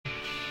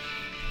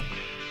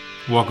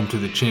Welcome to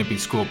the Champion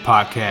School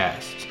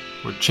Podcast,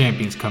 where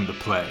champions come to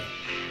play.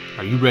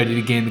 Are you ready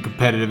to gain the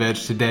competitive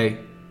edge today?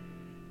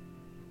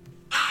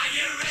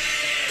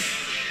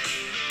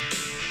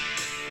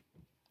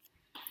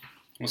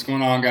 What's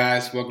going on,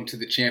 guys? Welcome to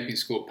the Champion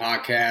School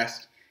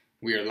Podcast.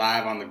 We are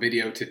live on the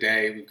video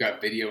today. We've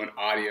got video and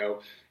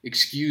audio.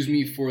 Excuse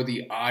me for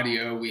the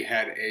audio. We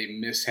had a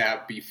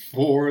mishap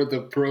before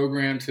the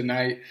program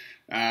tonight.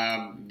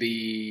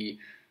 The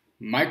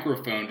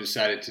microphone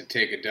decided to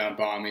take a dump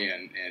on me,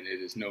 and it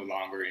is no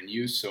longer in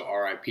use, so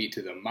RIP to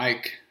the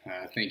mic.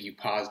 Thank you,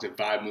 Positive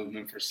Vibe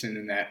Movement, for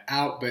sending that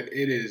out, but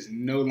it is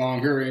no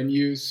longer in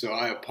use, so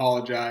I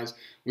apologize.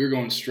 We're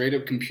going straight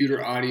up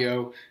computer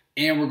audio,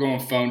 and we're going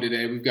phone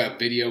today. We've got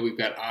video, we've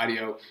got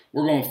audio.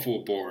 We're going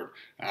full board.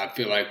 I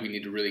feel like we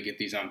need to really get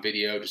these on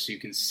video just so you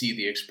can see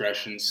the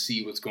expressions,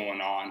 see what's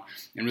going on,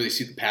 and really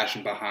see the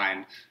passion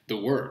behind the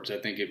words. I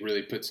think it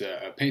really paints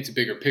a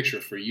bigger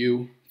picture for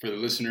you, for the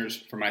listeners,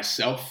 for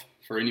myself,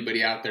 for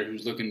anybody out there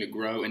who's looking to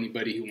grow,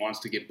 anybody who wants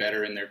to get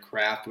better in their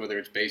craft, whether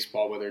it's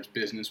baseball, whether it's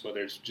business,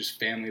 whether it's just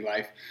family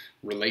life,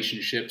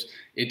 relationships,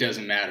 it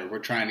doesn't matter. We're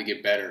trying to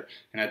get better.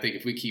 And I think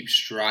if we keep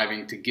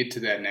striving to get to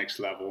that next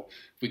level,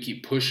 if we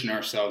keep pushing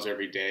ourselves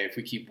every day, if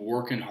we keep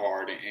working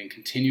hard and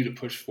continue to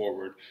push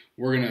forward,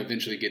 we're going to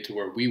eventually get to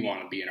where we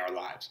want to be in our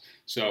lives.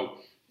 So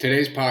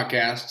today's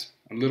podcast,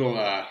 a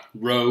little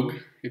rogue,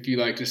 if you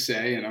like to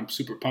say, and I'm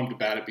super pumped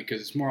about it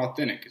because it's more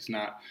authentic. It's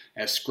not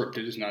as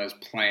scripted. It's not as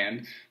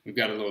planned. We've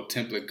got a little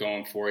template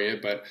going for you,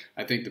 but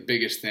I think the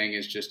biggest thing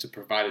is just to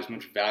provide as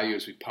much value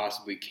as we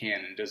possibly can.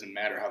 And it doesn't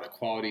matter how the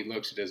quality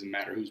looks. It doesn't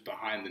matter who's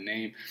behind the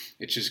name.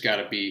 It's just got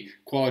to be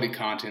quality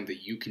content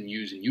that you can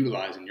use and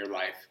utilize in your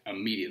life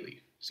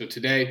immediately. So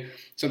today,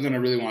 something I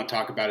really want to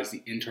talk about is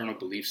the internal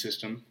belief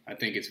system. I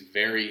think it's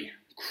very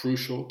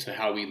crucial to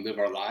how we live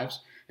our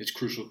lives. It's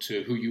crucial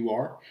to who you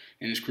are,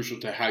 and it's crucial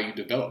to how you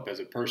develop as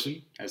a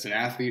person, as an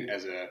athlete,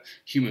 as a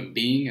human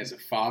being, as a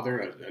father,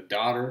 a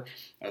daughter,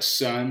 a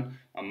son,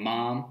 a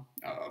mom,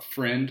 a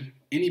friend,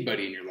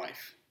 anybody in your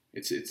life.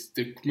 It's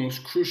the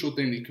most crucial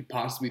thing that you could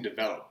possibly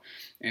develop.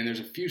 And there's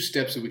a few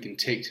steps that we can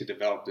take to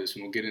develop this,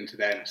 and we'll get into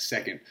that in a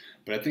second.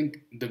 But I think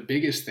the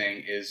biggest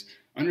thing is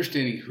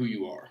understanding who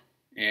you are.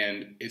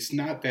 And it's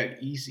not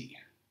that easy.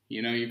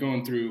 You know, you're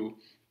going through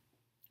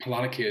a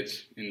lot of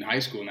kids in high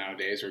school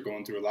nowadays are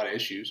going through a lot of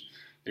issues.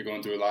 They're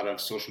going through a lot of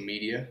social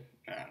media,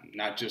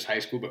 not just high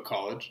school, but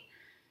college.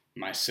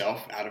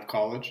 Myself, out of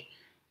college,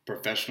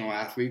 professional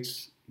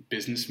athletes,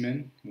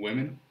 businessmen,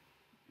 women,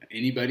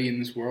 anybody in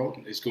this world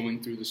is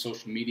going through the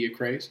social media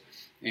craze,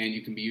 and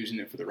you can be using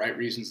it for the right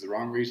reasons, the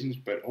wrong reasons,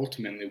 but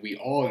ultimately we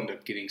all end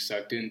up getting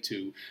sucked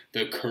into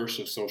the curse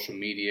of social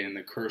media and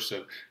the curse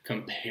of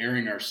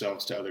comparing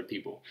ourselves to other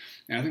people.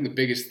 And I think the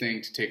biggest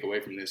thing to take away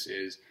from this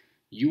is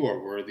you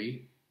are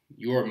worthy.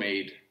 You are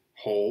made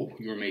whole,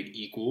 you are made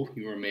equal,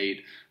 you are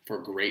made for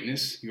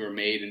greatness, you are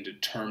made and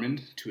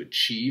determined to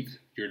achieve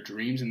your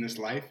dreams in this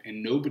life,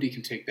 and nobody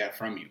can take that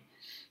from you.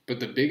 But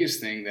the biggest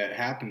thing that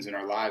happens in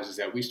our lives is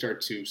that we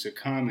start to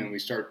succumb and we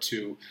start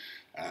to,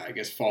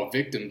 fall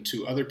victim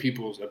to other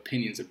people's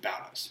opinions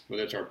about us,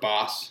 whether it's our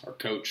boss, our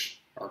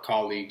coach, our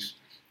colleagues,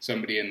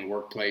 somebody in the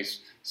workplace,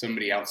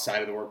 somebody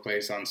outside of the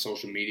workplace on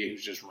social media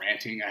who's just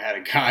ranting. I had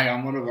a guy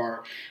on one of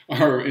our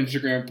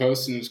Instagram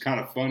posts, and it was kind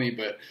of funny,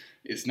 but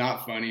it's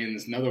not funny in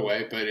another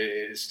way, but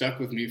it stuck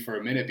with me for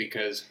a minute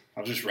because I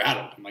was just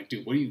rattled. I'm like,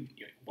 dude,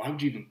 why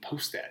would you even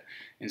post that?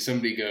 And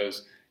somebody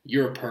goes,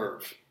 "You're a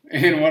perv,"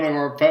 in one of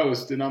our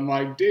posts. And I'm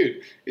like,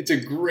 dude, it's a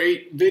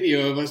great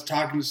video of us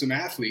talking to some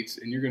athletes,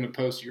 and you're going to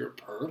post "you're a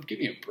perv"? Give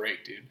me a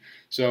break, dude.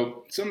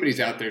 So somebody's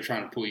out there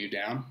trying to pull you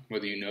down,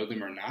 whether you know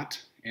them or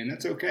not, and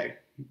that's okay.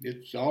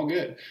 It's all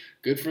good.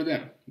 Good for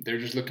them. They're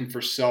just looking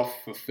for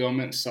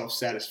self-fulfillment,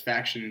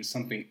 self-satisfaction in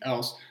something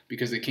else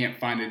because they can't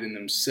find it in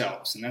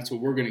themselves. And that's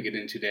what we're going to get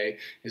into today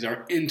is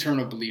our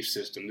internal belief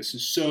system. This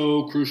is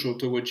so crucial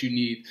to what you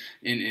need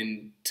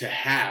and to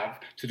have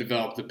to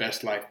develop the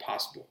best life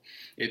possible.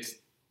 It's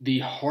the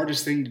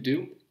hardest thing to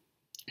do,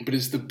 but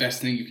it's the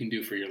best thing you can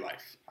do for your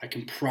life. I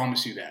can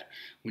promise you that.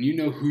 When you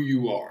know who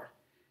you are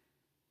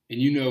and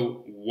you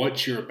know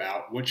what you're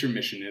about, what your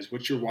mission is,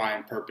 what your why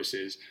and purpose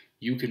is,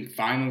 you can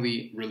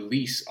finally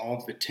release all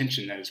of the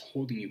tension that is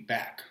holding you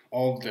back,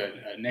 all of the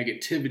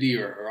negativity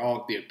or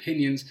all of the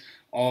opinions,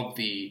 all of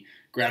the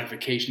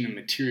gratification and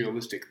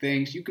materialistic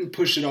things. You can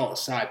push it all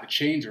aside. The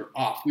chains are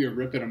off. We are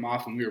ripping them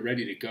off, and we are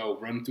ready to go,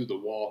 run through the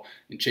wall,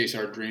 and chase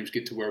our dreams,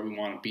 get to where we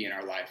want to be in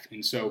our life.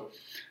 And so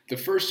the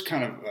first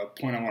kind of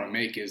point I want to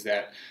make is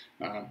that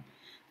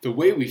the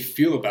way we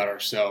feel about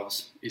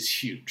ourselves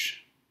is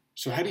huge.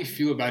 So how do you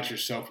feel about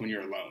yourself when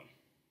you're alone?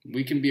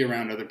 We can be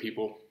around other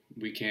people.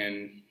 We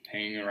can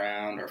hang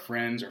around our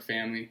friends, our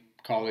family,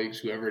 colleagues,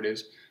 whoever it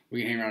is.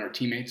 We can hang around our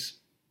teammates.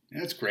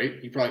 And that's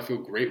great. You probably feel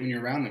great when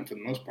you're around them for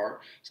the most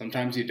part.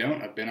 Sometimes you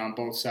don't. I've been on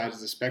both sides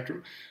of the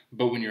spectrum.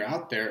 But when you're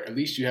out there, at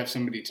least you have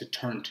somebody to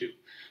turn to.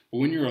 But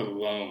when you're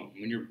alone,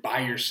 when you're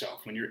by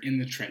yourself, when you're in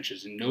the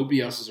trenches and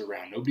nobody else is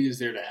around, nobody is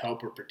there to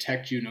help or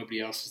protect you,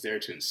 nobody else is there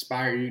to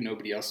inspire you,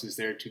 nobody else is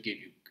there to give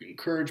you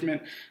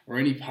encouragement or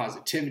any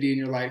positivity in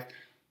your life,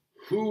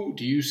 who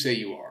do you say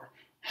you are?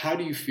 How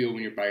do you feel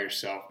when you're by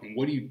yourself? And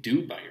what do you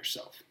do by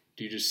yourself?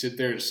 Do you just sit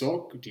there and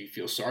sulk? Do you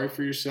feel sorry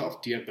for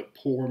yourself? Do you have the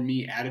poor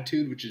me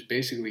attitude, which is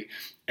basically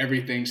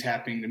everything's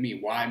happening to me?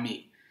 Why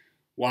me?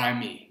 Why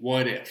me?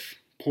 What if?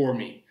 Poor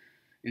me.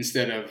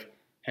 Instead of,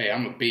 hey,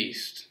 I'm a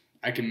beast.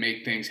 I can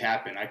make things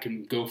happen. I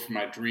can go for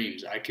my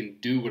dreams. I can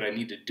do what I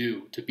need to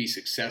do to be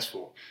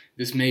successful.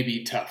 This may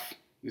be tough.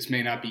 This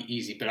may not be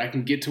easy, but I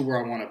can get to where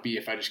I want to be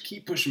if I just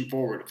keep pushing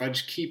forward, if I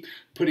just keep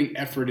putting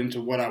effort into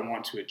what I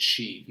want to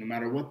achieve, no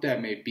matter what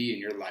that may be in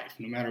your life,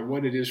 no matter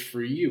what it is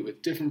for you. It's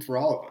different for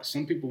all of us.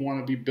 Some people want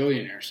to be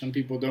billionaires. Some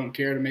people don't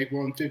care to make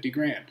more than 50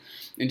 grand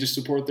and just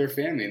support their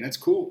family, and that's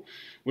cool.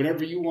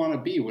 Whatever you want to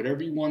be,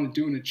 whatever you want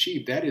to do and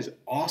achieve, that is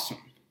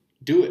awesome.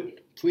 Do it.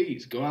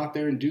 Please go out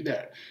there and do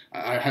that.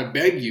 I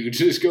beg you,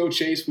 just go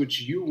chase what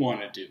you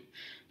want to do.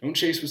 Don't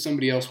chase what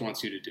somebody else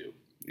wants you to do.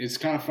 It's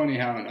kind of funny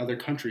how in other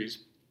countries,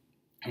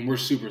 and we're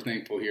super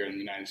thankful here in the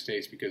United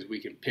States because we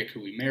can pick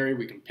who we marry,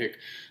 we can pick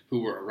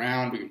who we're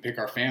around, we can pick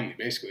our family,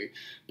 basically.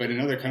 But in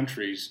other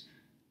countries,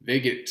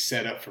 they get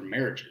set up for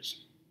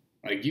marriages.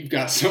 Like you've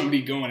got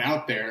somebody going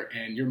out there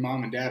and your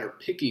mom and dad are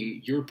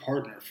picking your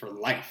partner for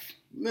life.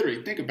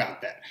 Literally, think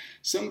about that.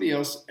 Somebody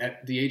else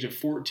at the age of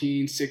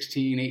 14,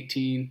 16,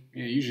 18,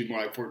 usually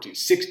more like 14,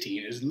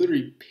 16, is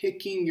literally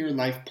picking your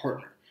life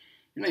partner.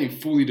 You're not even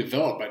fully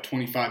developed by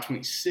 25,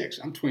 26.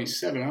 I'm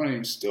 27. I don't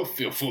even still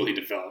feel fully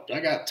developed. I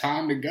got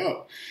time to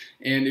go.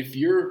 And if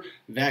you're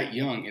that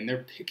young and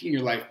they're picking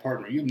your life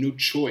partner, you have no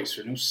choice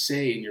or no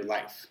say in your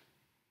life.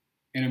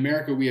 In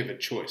America, we have a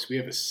choice. We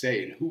have a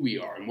say in who we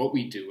are and what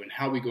we do and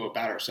how we go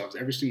about ourselves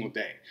every single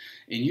day.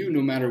 And you,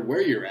 no matter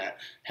where you're at,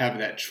 have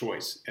that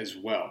choice as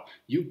well.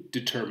 You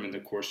determine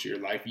the course of your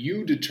life.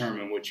 You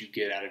determine what you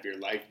get out of your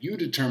life. You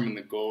determine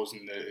the goals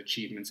and the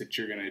achievements that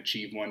you're going to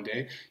achieve one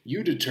day.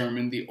 You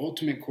determine the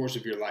ultimate course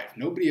of your life.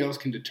 Nobody else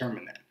can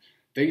determine that.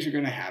 Things are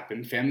going to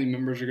happen. Family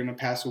members are going to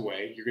pass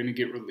away. You're going to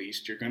get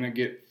released. You're going to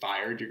get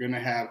fired. You're going to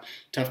have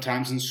tough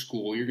times in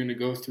school. You're going to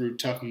go through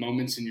tough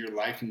moments in your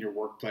life, in your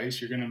workplace.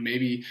 You're going to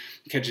maybe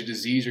catch a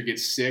disease or get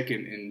sick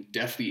and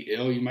deathly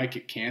ill. You might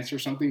get cancer.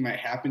 Something might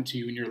happen to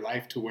you in your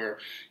life to where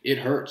it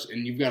hurts.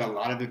 And you've got a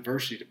lot of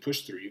adversity to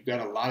push through. You've got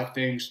a lot of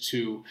things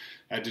to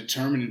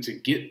determine and to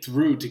get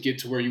through to get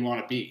to where you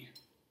want to be.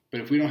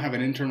 But if we don't have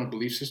an internal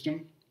belief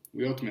system,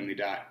 we ultimately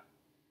die.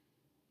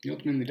 You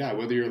ultimately die.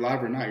 Whether you're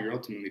alive or not, you're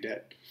ultimately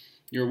dead.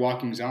 You're a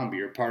walking zombie.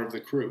 You're part of the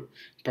crew.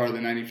 Part of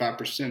the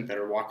 95% that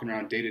are walking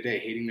around day to day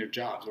hating their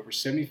jobs. Over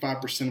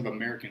 75% of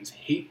Americans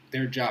hate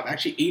their job.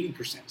 Actually,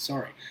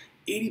 80%.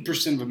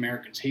 80% of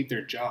Americans hate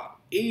their job.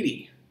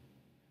 80.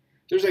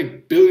 There's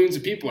like billions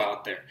of people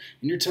out there.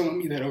 And you're telling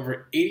me that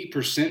over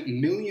 80%,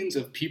 millions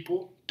of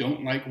people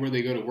don't like where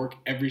they go to work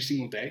every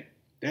single day?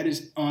 That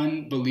is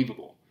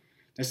unbelievable.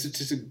 That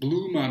statistic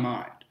blew my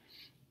mind.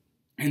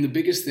 And the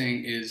biggest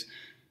thing is,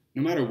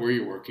 no matter where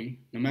you're working,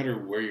 no matter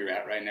where you're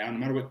at right now, no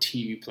matter what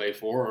team you play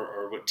for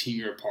or what team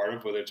you're a part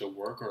of, whether it's a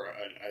work or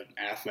an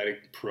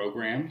athletic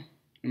program,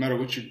 no matter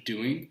what you're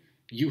doing,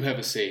 you have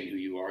a say in who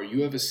you are.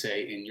 You have a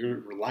say in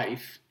your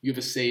life. You have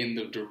a say in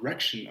the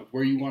direction of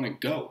where you want to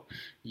go.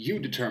 You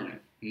determine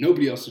it.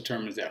 Nobody else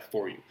determines that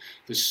for you.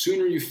 The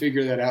sooner you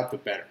figure that out, the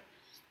better.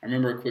 I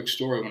remember a quick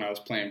story when I was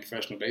playing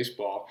professional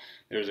baseball.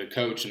 There was a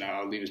coach, and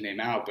I'll leave his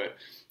name out, but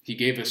he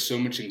gave us so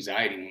much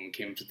anxiety when we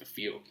came to the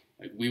field.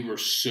 Like we were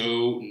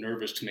so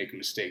nervous to make a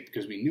mistake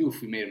because we knew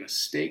if we made a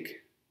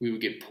mistake, we would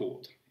get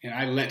pulled. And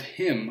I let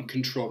him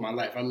control my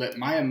life. I let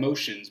my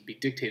emotions be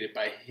dictated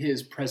by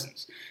his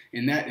presence.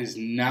 And that is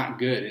not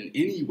good in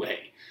any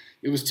way.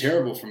 It was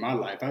terrible for my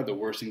life. I had the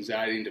worst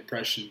anxiety and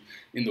depression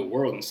in the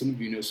world. And some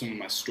of you know some of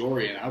my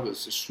story. And I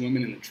was just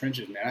swimming in the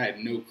trenches, man. I had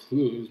no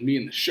clue. It was me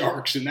and the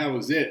sharks, and that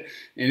was it.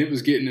 And it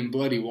was getting in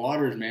bloody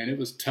waters, man. It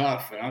was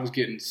tough. And I was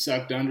getting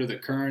sucked under the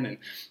current. And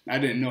I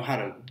didn't know how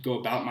to go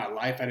about my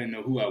life. I didn't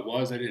know who I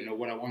was. I didn't know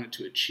what I wanted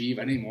to achieve.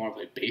 I didn't even want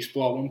to play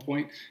baseball at one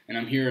point. And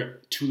I'm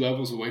here 2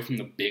 levels away from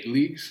the big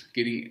leagues,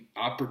 getting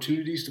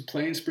opportunities to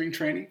play in spring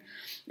training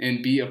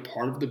and be a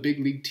part of the big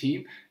league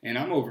team. And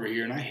I'm over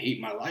here and I hate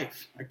my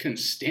life. I couldn't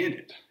stand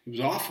it. It was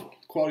awful.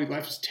 Quality of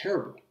life is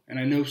terrible. And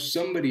I know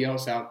somebody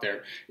else out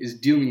there is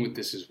dealing with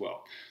this as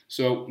well.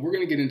 So we're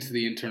going to get into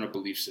the internal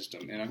belief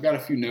system. And I've got a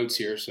few notes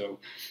here, so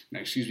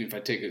excuse me if I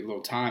take a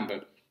little time,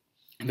 but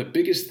the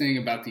biggest thing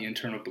about the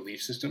internal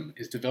belief system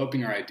is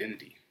developing our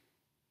identity.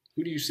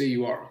 Who do you say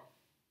you are?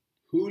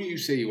 Who do you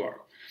say you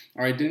are?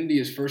 Our identity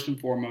is first and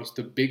foremost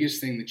the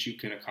biggest thing that you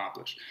can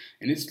accomplish.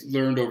 And it's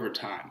learned over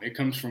time. It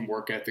comes from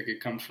work ethic.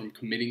 It comes from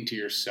committing to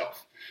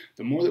yourself.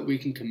 The more that we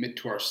can commit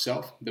to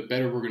ourselves, the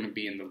better we're going to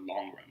be in the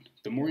long run.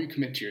 The more you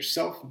commit to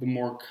yourself, the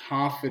more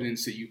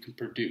confidence that you can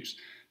produce.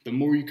 The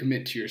more you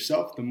commit to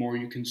yourself, the more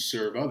you can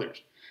serve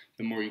others.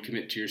 The more you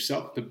commit to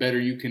yourself, the better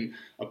you can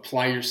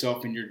apply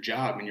yourself in your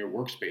job, in your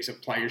workspace.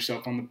 Apply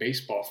yourself on the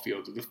baseball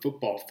field or the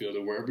football field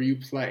or wherever you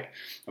play.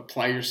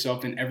 Apply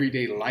yourself in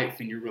everyday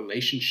life, in your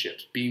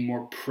relationships, being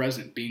more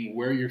present, being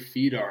where your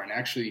feet are, and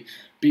actually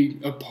being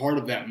a part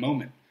of that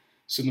moment.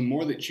 So the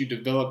more that you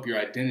develop your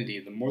identity,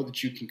 the more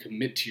that you can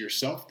commit to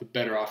yourself, the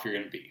better off you're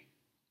going to be.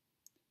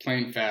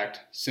 Plain fact,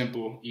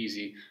 simple,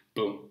 easy,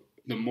 boom.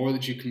 The more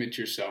that you commit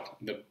to yourself,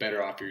 the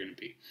better off you're going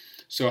to be.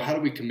 So how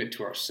do we commit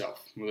to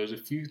ourselves? Well, there's a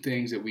few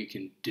things that we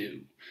can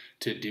do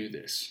to do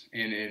this.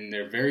 And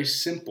they're very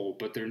simple,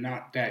 but they're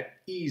not that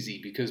easy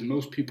because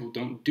most people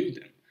don't do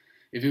them.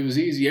 If it was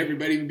easy,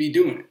 everybody would be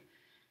doing it.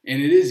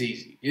 And it is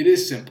easy. It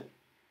is simple.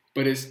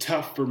 But it's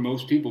tough for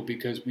most people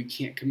because we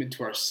can't commit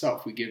to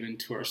ourselves. We give in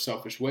to our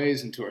selfish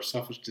ways, into our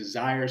selfish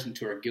desires,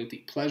 into our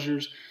guilty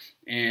pleasures,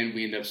 and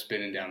we end up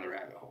spinning down the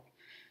rabbit hole.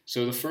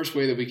 So the first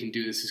way that we can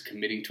do this is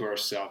committing to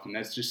ourselves, and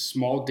that's just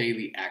small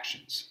daily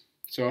actions.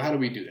 So how do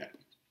we do that?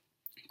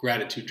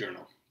 Gratitude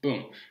journal.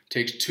 Boom.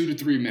 Takes 2 to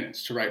 3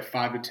 minutes to write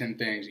 5 to 10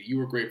 things that you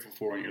are grateful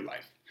for in your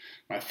life.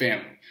 My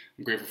family.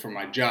 I'm grateful for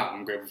my job.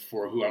 I'm grateful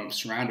for who I'm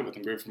surrounded with.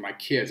 I'm grateful for my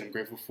kids. I'm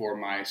grateful for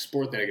my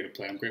sport that I get to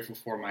play. I'm grateful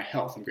for my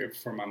health. I'm grateful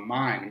for my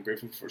mind. I'm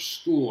grateful for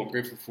school. I'm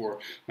grateful for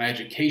my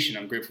education.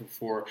 I'm grateful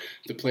for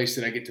the place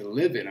that I get to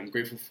live in. I'm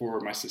grateful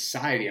for my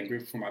society. I'm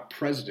grateful for my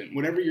president.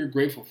 Whatever you're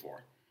grateful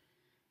for,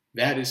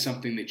 that is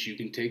something that you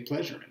can take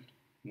pleasure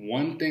in.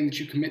 One thing that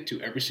you commit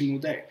to every single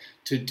day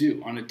to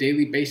do on a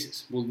daily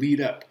basis will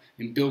lead up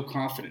and build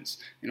confidence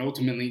and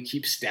ultimately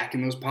keep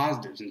stacking those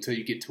positives until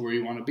you get to where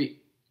you want to be.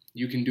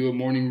 You can do a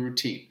morning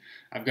routine.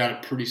 I've got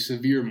a pretty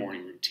severe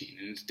morning routine,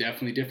 and it's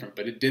definitely different,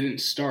 but it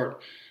didn't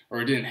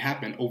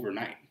happen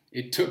overnight.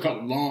 It took a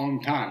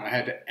long time. I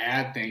had to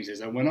add things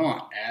as I went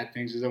on.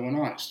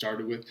 It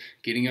started with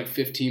getting up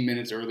 15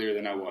 minutes earlier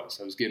than I was.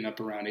 I was getting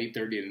up around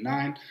 8:30 to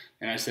 9,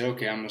 and I said,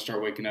 okay, I'm going to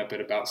start waking up at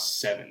about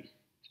 7:30,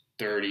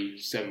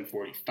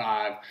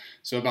 7:45,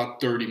 so about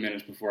 30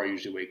 minutes before I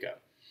usually wake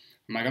up.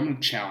 I'm going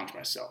to challenge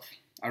myself.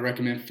 I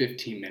recommend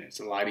 15 minutes,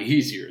 a lot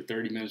easier.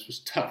 30 minutes was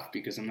tough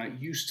because I'm not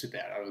used to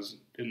that. I was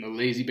in the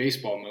lazy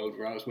baseball mode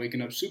where I was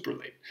waking up super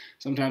late,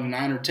 sometimes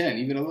 9 or 10,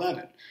 even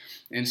 11.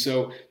 And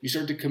so you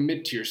start to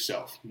commit to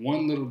yourself.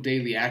 One little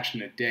daily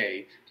action a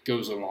day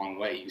goes a long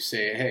way. You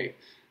say, hey,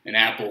 an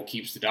apple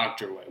keeps the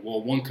doctor away.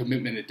 Well, one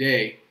commitment a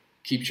day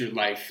keeps your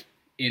life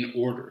in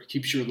order,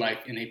 keeps your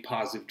life in a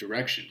positive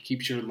direction,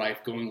 keeps your life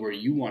going where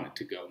you want it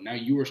to go. Now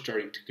you are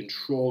starting to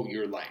control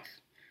your life,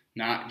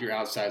 not your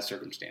outside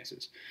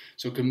circumstances.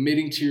 So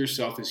committing to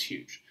yourself is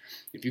huge.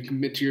 If you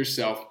commit to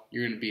yourself,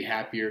 you're going to be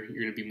happier,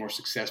 you're going to be more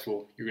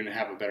successful, you're going to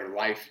have a better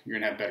life, you're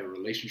going to have better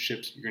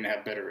relationships, you're going to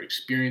have better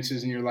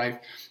experiences in your life,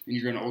 and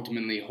you're going to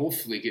ultimately,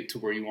 hopefully, get to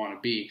where you want to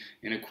be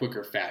in a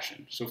quicker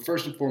fashion. So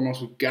first and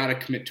foremost, we've got to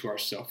commit to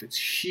ourselves.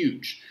 It's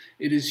huge.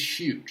 It is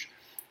huge.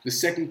 The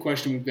second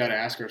question we've got to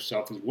ask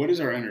ourselves is, what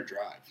is our inner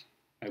drive?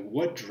 Like,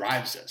 what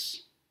drives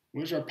us?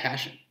 What is our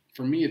passion?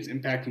 For me, it's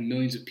impacting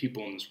millions of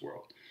people in this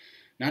world.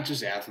 Not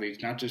just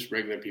athletes, not just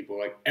regular people,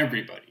 like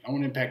everybody. I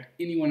want to impact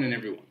anyone and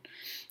everyone.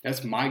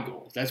 That's my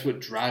goal. That's what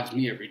drives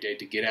me every day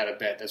to get out of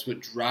bed. That's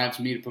what drives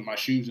me to put my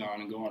shoes on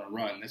and go on a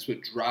run. That's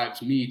what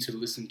drives me to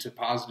listen to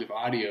positive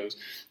audios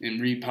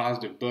and read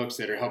positive books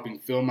that are helping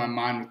fill my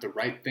mind with the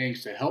right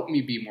things to help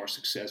me be more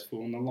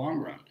successful in the long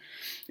run.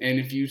 And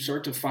if you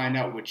start to find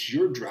out what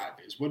your drive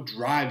is, what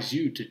drives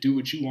you to do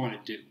what you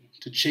want to do,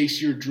 to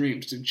chase your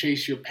dreams, to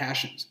chase your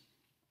passions,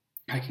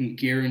 I can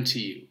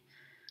guarantee you,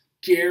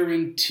 you're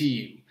going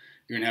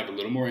to have a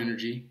little more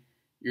energy,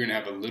 you're going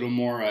to have a little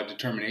more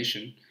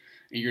determination,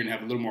 and you're going to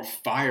have a little more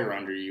fire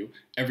under you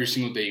every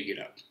single day you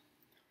get up.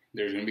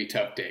 There's going to be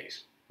tough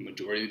days. The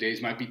majority of the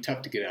days might be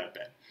tough to get out of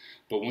bed.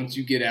 But once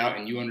you get out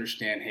and you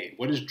understand, hey,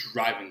 what is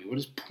driving me? What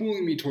is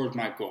pulling me towards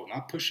my goal?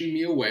 Not pushing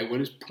me away. What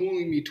is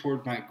pulling me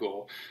towards my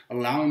goal,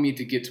 allowing me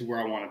to get to where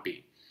I want to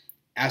be?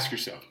 Ask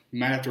yourself.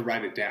 You might have to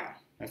write it down.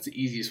 That's the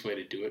easiest way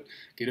to do it.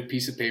 Get a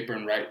piece of paper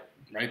and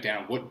write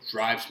down what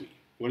drives me.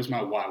 What is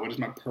my why? What is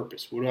my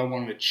purpose? What do I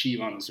want to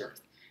achieve on this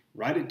earth?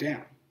 Write it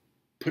down.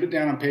 Put it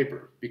down on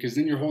paper, because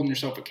then you're holding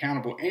yourself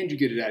accountable and you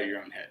get it out of your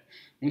own head.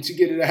 Once you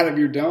get it out of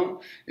your dome,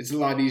 it's a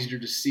lot easier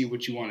to see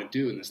what you want to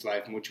do in this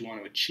life and what you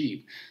want to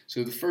achieve.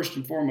 So the first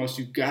and foremost,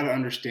 you've got to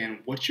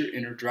understand what your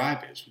inner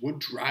drive is. What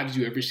drives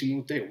you every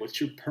single day?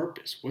 What's your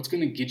purpose? What's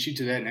going to get you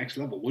to that next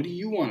level? What do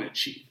you want to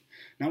achieve?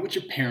 Not what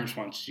your parents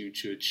want you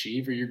to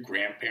achieve, or your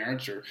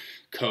grandparents, or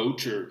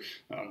coach, or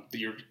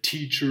your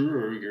teacher,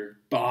 or your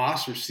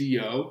boss, or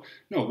CEO.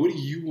 No, what do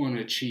you want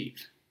to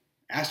achieve?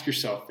 Ask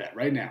yourself that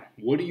right now.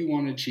 What do you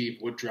want to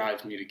achieve? What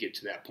drives me to get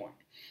to that point?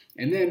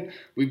 And then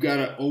we've got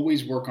to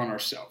always work on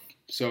ourselves.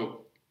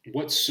 So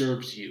what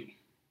serves you?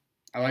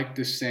 I like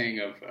this saying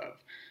of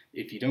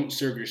if you don't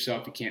serve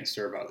yourself, you can't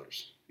serve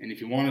others. And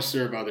if you want to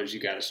serve others, you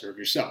got to serve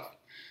yourself.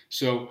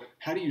 So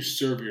how do you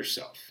serve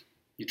yourself?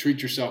 You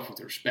treat yourself with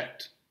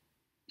respect.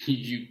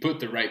 You put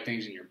the right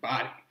things in your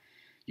body.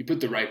 You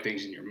put the right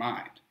things in your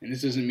mind. And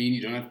this doesn't mean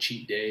you don't have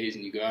cheat days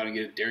and you go out and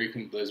get a Dairy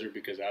Queen Blizzard,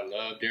 because I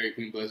love Dairy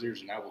Queen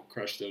Blizzards and I will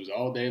crush those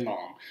all day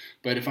long.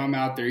 But if I'm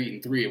out there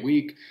eating 3 a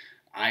week,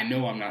 I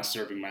know I'm not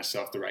serving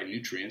myself the right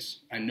nutrients.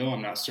 I know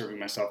I'm not serving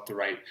myself the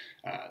right,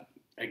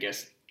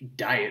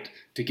 diet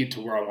to get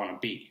to where I want to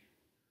be.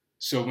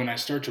 So when I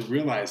start to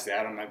realize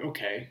that, I'm like,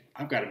 okay,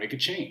 I've got to make a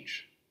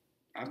change.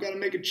 I've got to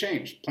make a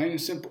change, plain and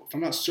simple. If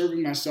I'm not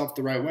serving myself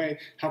the right way,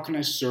 how can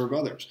I serve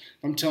others?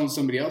 If I'm telling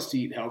somebody else to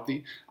eat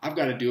healthy, I've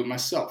got to do it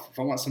myself. If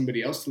I want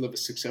somebody else to live a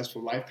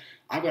successful life,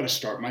 I've got to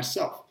start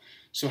myself.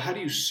 So how do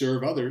you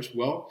serve others?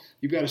 Well,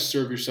 you've got to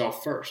serve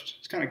yourself first.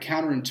 It's kind of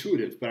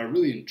counterintuitive, but I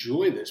really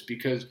enjoy this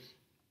because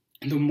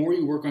the more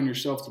you work on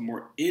yourself, the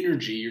more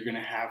energy you're going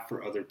to have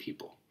for other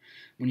people.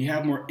 When you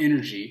have more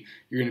energy,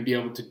 you're going to be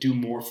able to do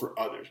more for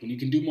others. When you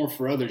can do more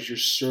for others, you're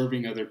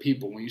serving other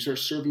people. When you start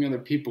serving other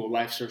people,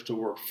 life starts to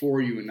work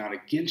for you and not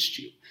against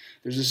you.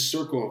 There's this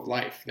circle of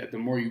life that the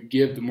more you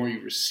give, the more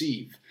you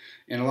receive.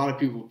 And a lot of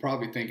people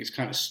probably think it's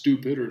kind of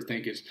stupid or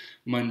think it's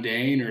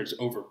mundane or it's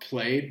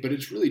overplayed, but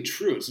it's really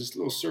true. It's this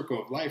little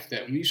circle of life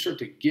that when you start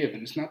to give,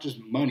 and it's not just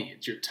money,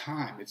 it's your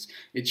time,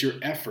 it's your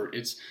effort,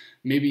 it's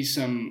maybe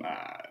some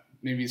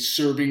maybe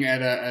serving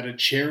at a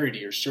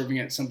charity or serving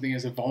at something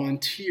as a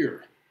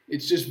volunteer.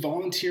 It's just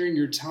volunteering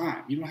your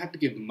time. You don't have to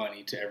give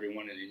money to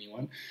everyone and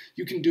anyone.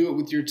 You can do it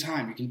with your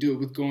time. You can do it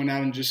with going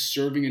out and just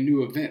serving a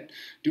new event.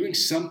 Doing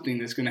something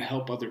that's going to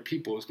help other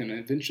people is going to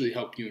eventually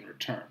help you in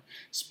return,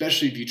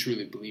 especially if you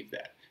truly believe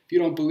that. If you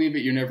don't believe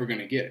it, you're never going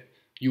to get it.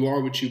 You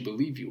are what you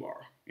believe you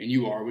are, and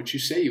you are what you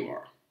say you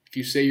are. If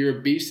you say you're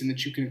a beast and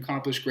that you can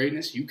accomplish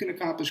greatness, you can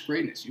accomplish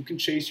greatness. You can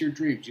chase your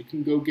dreams. You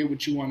can go get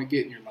what you want to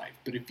get in your life.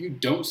 But if you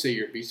don't say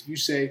you're a beast, if you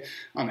say,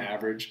 I'm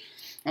average,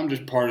 I'm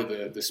just part of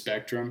the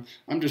spectrum,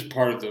 I'm just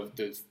part of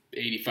the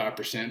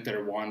 85% that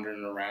are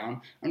wandering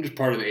around, I'm just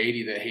part of the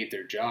 80 that hate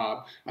their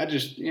job,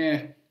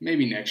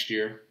 maybe next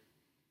year,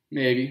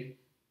 maybe.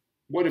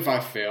 What if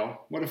I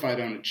fail? What if I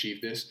don't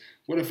achieve this?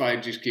 What if I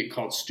just get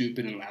called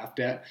stupid and laughed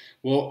at?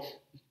 Well,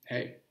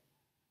 hey,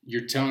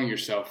 you're telling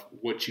yourself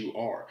what you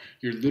are.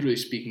 You're literally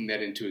speaking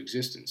that into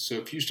existence. So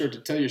if you start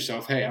to tell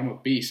yourself, hey, I'm a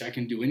beast, I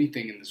can do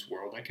anything in this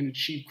world, I can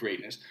achieve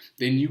greatness,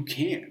 then you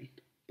can.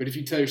 But if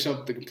you tell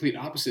yourself the complete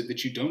opposite,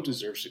 that you don't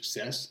deserve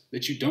success,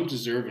 that you don't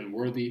deserve and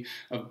worthy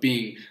of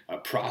being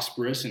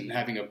prosperous and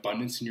having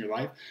abundance in your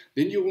life,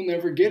 then you will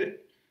never get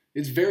it.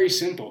 It's very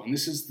simple, and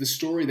this is the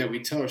story that we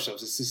tell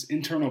ourselves. It's this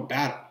internal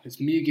battle. It's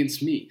me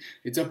against me.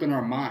 It's up in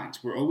our minds.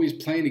 We're always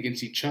playing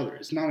against each other.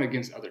 It's not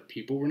against other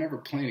people. We're never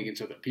playing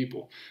against other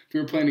people. If we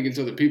were playing against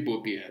other people, it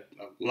would be a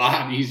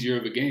lot easier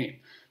of a game.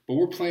 But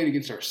we're playing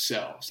against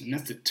ourselves, and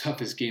that's the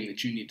toughest game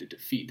that you need to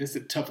defeat. That's the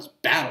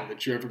toughest battle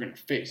that you're ever going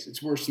to face.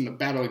 It's worse than the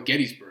Battle of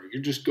Gettysburg.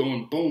 You're just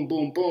going boom,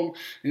 boom, boom,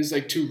 and it's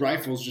like two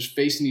rifles just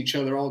facing each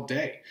other all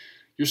day.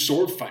 You're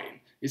sword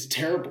fighting. It's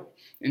terrible.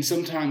 And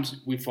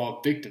sometimes we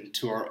fall victim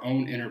to our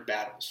own inner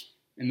battles.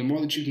 And the more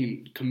that you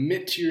can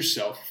commit to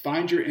yourself,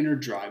 find your inner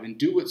drive, and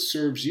do what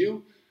serves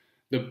you,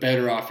 the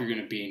better off you're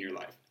going to be in your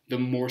life. The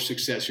more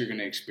success you're going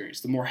to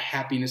experience, the more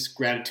happiness,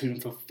 gratitude,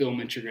 and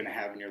fulfillment you're going to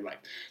have in your life.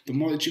 The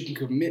more that you can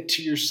commit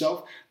to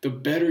yourself, the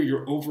better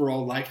your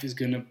overall life is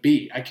going to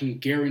be. I can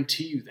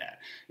guarantee you that.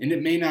 And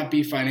it may not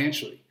be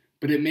financially,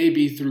 but it may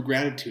be through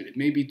gratitude. It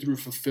may be through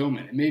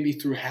fulfillment. It may be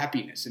through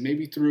happiness. It may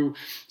be through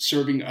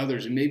serving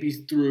others. It may be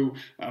through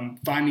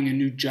finding a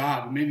new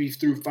job. It may be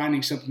through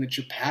finding something that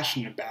you're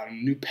passionate about, a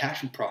new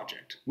passion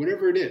project.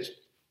 Whatever it is,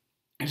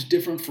 it's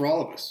different for all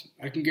of us.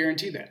 I can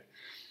guarantee that.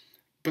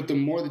 But the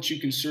more that you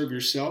can serve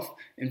yourself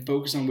and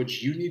focus on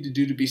what you need to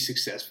do to be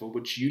successful,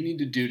 what you need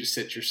to do to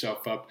set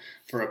yourself up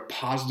for a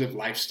positive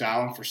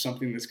lifestyle and for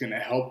something that's going to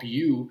help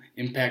you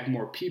impact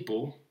more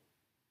people,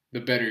 the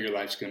better your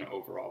life's going to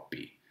overall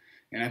be.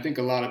 And I think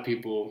a lot of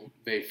people,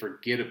 they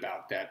forget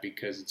about that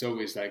because it's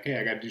always like, hey,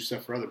 I got to do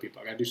stuff for other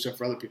people. I got to do stuff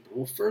for other people.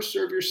 Well, first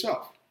serve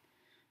yourself.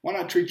 Why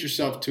not treat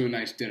yourself to a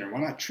nice dinner? Why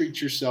not treat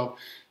yourself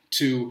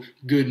to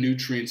good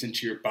nutrients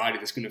into your body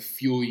that's going to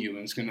fuel you and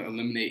it's going to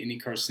eliminate any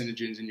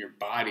carcinogens in your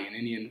body and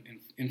any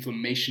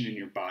inflammation in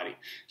your body.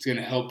 It's going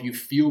to help you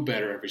feel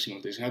better every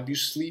single day. It's going to help you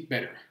sleep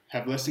better,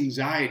 have less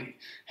anxiety,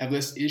 have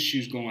less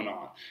issues going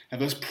on, have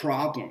less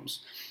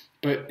problems.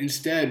 But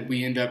instead,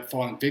 we end up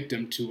falling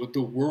victim to what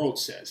the world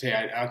says.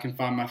 Hey, I can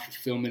find my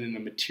fulfillment in a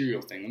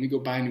material thing. Let me go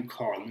buy a new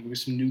car. Let me go get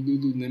some new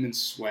Lululemon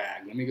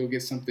swag. Let me go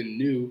get something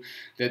new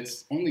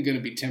that's only going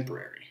to be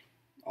temporary.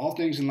 All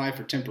things in life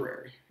are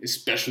temporary,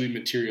 especially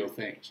material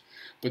things.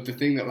 But the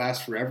thing that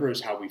lasts forever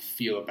is how we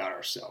feel about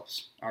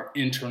ourselves, our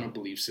internal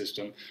belief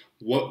system,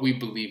 what we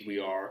believe we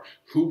are,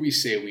 who we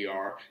say we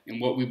are, and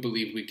what we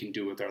believe we can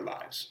do with our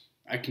lives.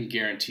 I can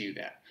guarantee you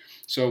that.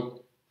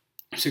 So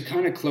to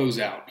kind of close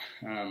out,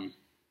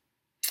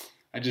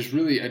 I just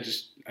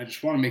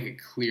want to make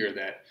it clear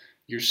that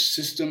your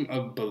system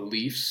of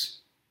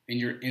beliefs and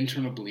your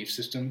internal belief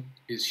system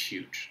is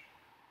huge.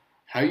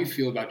 How you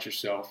feel about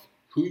yourself,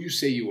 who you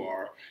say you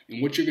are,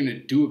 and what you're going to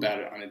do about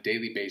it on a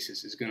daily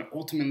basis is going to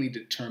ultimately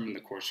determine the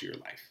course of your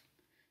life.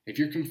 If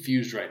you're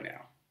confused right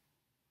now,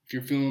 if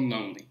you're feeling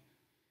lonely,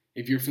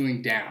 if you're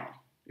feeling down,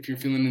 if you're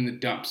feeling in the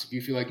dumps, if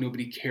you feel like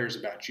nobody cares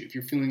about you, if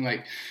you're feeling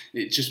like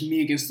it's just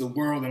me against the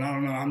world and I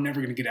don't know, I'm never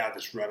going to get out of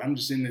this rut. I'm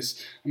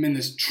in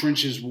this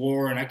trenches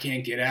war and I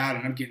can't get out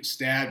and I'm getting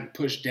stabbed and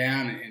pushed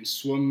down and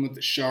swimming with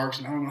the sharks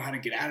and I don't know how to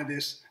get out of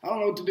this. I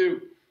don't know what to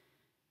do.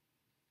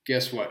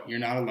 Guess what? You're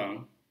not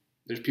alone.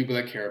 There's people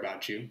that care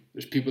about you.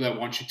 There's people that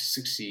want you to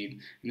succeed.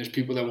 And there's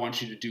people that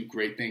want you to do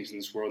great things in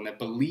this world and that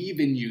believe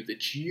in you,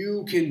 that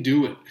you can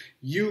do it.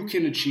 You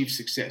can achieve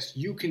success.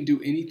 You can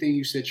do anything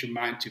you set your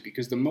mind to,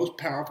 because the most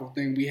powerful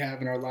thing we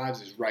have in our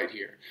lives is right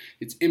here.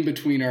 It's in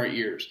between our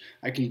ears.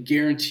 I can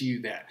guarantee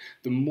you that.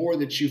 The more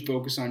that you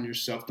focus on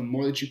yourself, the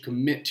more that you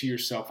commit to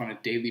yourself on a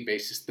daily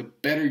basis, the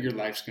better your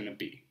life's going to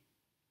be.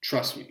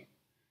 Trust me.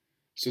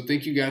 So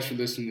thank you guys for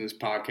listening to this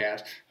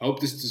podcast. I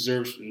hope this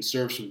deserves and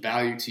serves some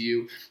value to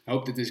you. I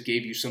hope that this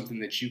gave you something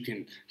that you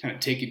can kind of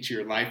take into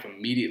your life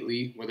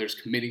immediately, whether it's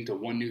committing to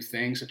one new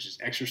thing, such as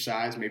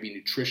exercise, maybe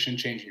nutrition,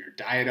 changing your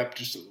diet up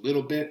just a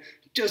little bit.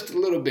 Just a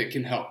little bit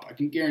can help. I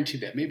can guarantee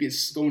that. Maybe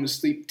it's going to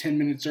sleep 10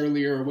 minutes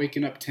earlier or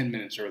waking up 10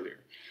 minutes earlier.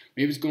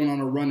 Maybe it's going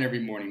on a run every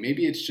morning.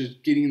 Maybe it's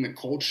just getting in the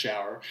cold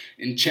shower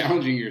and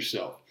challenging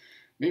yourself.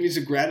 Maybe it's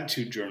a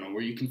gratitude journal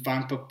where you can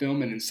find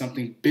fulfillment in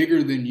something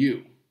bigger than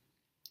you.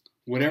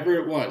 Whatever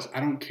it was, I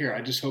don't care.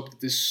 I just hope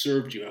that this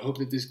served you. I hope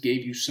that this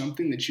gave you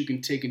something that you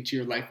can take into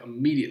your life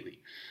immediately.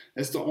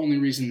 That's the only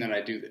reason that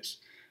I do this.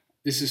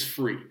 This is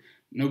free.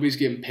 Nobody's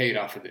getting paid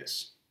off of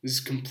this. This is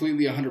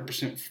completely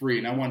 100% free,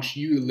 and I want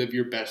you to live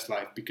your best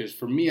life, because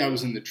for me, I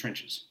was in the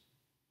trenches.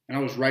 And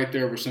I was right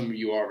there where some of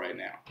you are right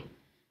now.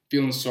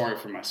 Feeling sorry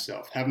for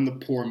myself, having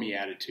the poor me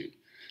attitude,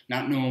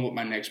 not knowing what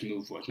my next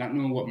move was, not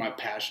knowing what my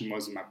passion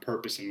was and my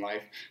purpose in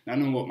life, not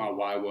knowing what my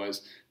why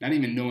was, not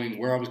even knowing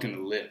where I was going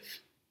to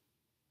live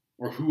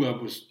or who I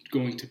was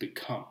going to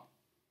become.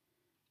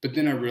 But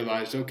then I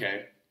realized,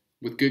 okay,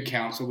 with good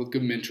counsel, with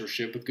good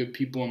mentorship, with good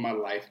people in my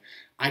life,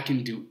 I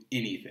can do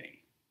anything.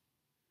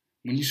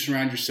 When you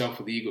surround yourself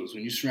with eagles,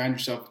 when you surround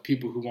yourself with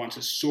people who want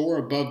to soar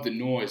above the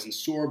noise and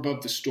soar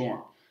above the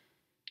storm,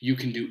 you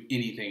can do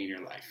anything in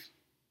your life.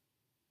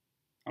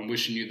 I'm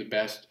wishing you the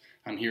best.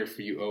 I'm here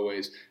for you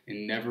always,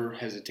 and never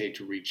hesitate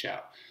to reach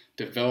out.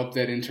 Develop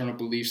that internal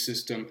belief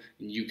system,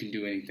 and you can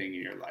do anything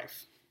in your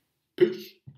life. Peace.